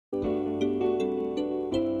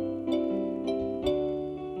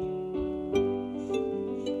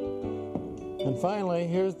finally,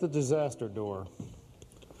 here's the disaster door.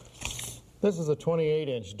 This is a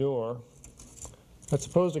 28-inch door that's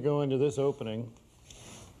supposed to go into this opening.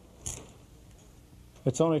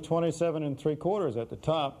 It's only 27 3/4 at the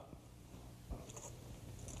top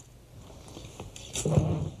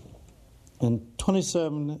and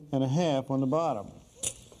 27.5 on the bottom.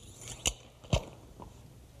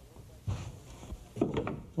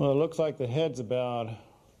 Well, it looks like the head's about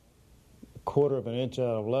 1/4 of an inch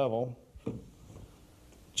out of level.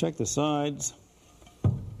 Check the sides.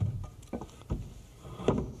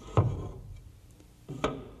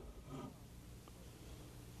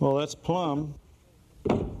 Well, that's plumb.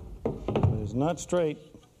 It's not straight.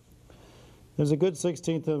 There's a good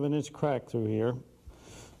 1/16 of an inch crack through here.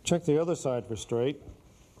 Check the other side for straight.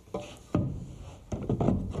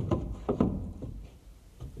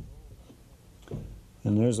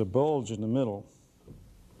 And there's a bulge in the middle.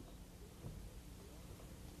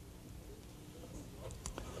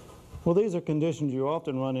 Well, these are conditions you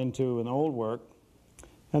often run into in old work,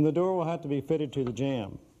 and the door will have to be fitted to the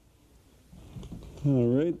jamb. All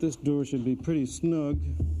right, this door should be pretty snug.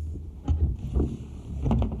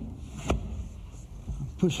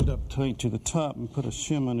 Push it up tight to the top and put a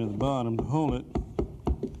shim under the bottom to hold it.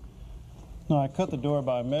 Now I cut the door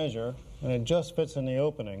by measure, and it just fits in the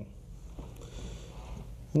opening.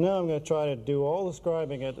 Now I'm going to try to do all the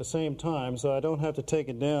scribing at the same time so I don't have to take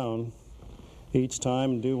it down each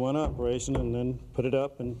time and do one operation and then put it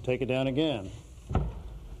up and take it down again.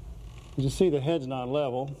 You see the head's not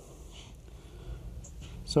level.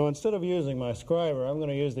 So instead of using my scriber, I'm going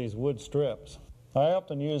to use these wood strips. I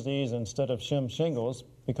often use these instead of shim shingles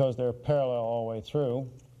because they're parallel all the way through.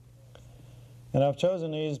 And I've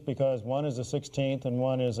chosen these because one is a 1/16 and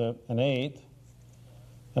one is an 1/8.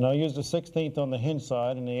 And I'll use the 1/16 on the hinge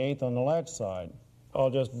side and the 1/8 on the latch side. I'll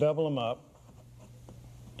just bevel them up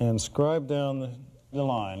and scribe down the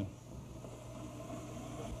line.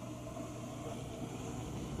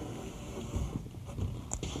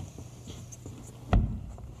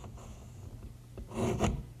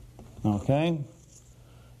 Okay,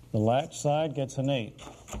 the latch side gets an 1/8.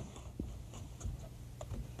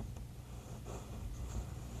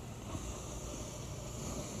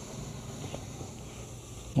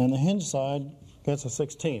 And the hinge side gets a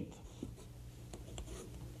 1/16.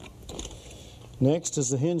 Next is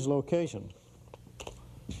the hinge location.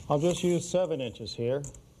 I'll just use 7 inches here.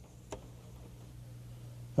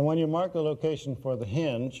 And when you mark the location for the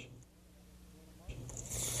hinge,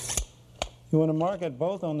 you want to mark it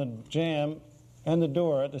both on the jamb and the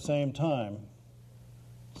door at the same time.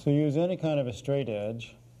 So use any kind of a straight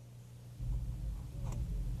edge.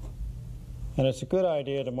 And it's a good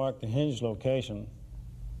idea to mark the hinge location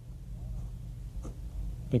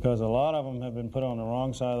because a lot of them have been put on the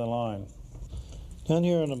wrong side of the line. Down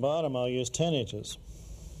here on the bottom, I'll use 10 inches.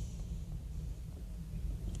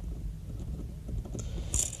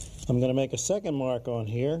 I'm going to make a second mark on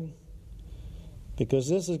here because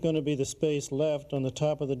this is going to be the space left on the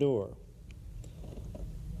top of the door.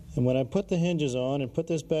 And when I put the hinges on and put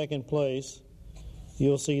this back in place,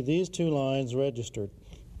 you'll see these two lines registered.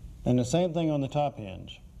 And the same thing on the top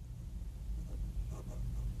hinge.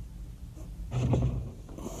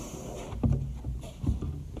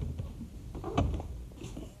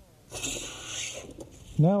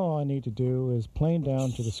 Now all I need to do is plane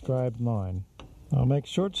down to the scribed line. I'll make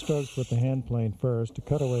short strokes with the hand plane first to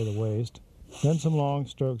cut away the waste, then some long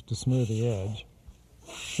strokes to smooth the edge.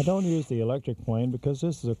 I don't use the electric plane because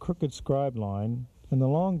this is a crooked scribe line and the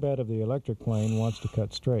long bed of the electric plane wants to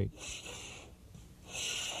cut straight.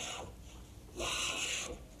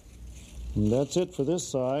 And that's it for this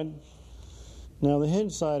side. Now the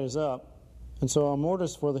hinge side is up, and so I'll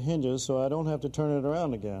mortise for the hinges so I don't have to turn it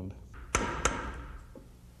around again.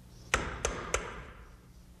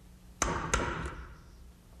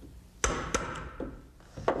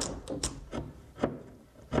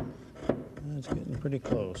 It's getting pretty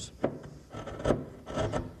close.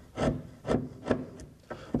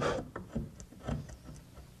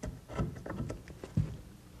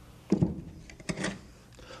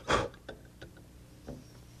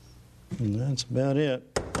 And that's about it.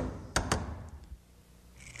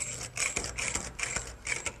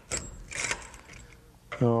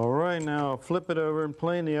 All right, now I'll flip it over and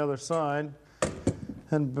plane the other side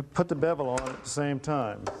and put the bevel on at the same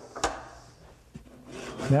time.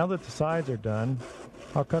 Now that the sides are done,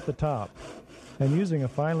 I'll cut the top. And using a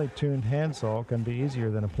finely tuned handsaw can be easier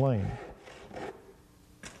than a plane.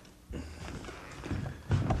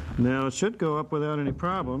 Now it should go up without any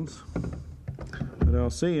problems, but I'll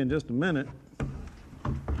see in just a minute.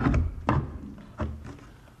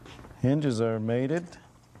 Hinges are mated.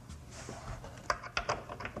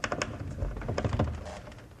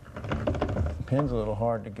 pin's a little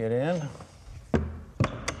hard to get in. Do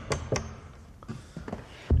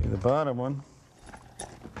the bottom one.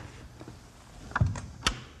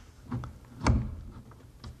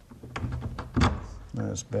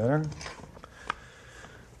 That's better.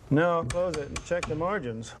 Now I'll close it and check the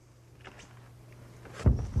margins.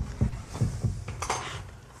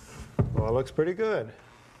 Well, it looks pretty good.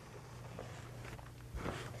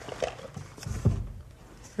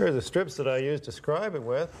 Here are the strips that I used to scribe it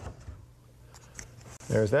with.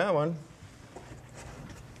 There's that one.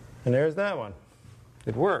 And there's that one.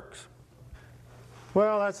 It works.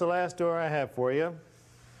 Well, that's the last door I have for you.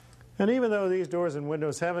 And even though these doors and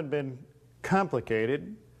windows haven't been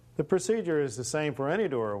complicated, the procedure is the same for any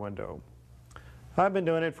door or window. I've been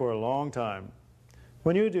doing it for a long time.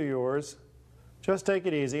 When you do yours, just take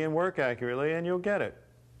it easy and work accurately and you'll get it.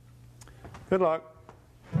 Good luck.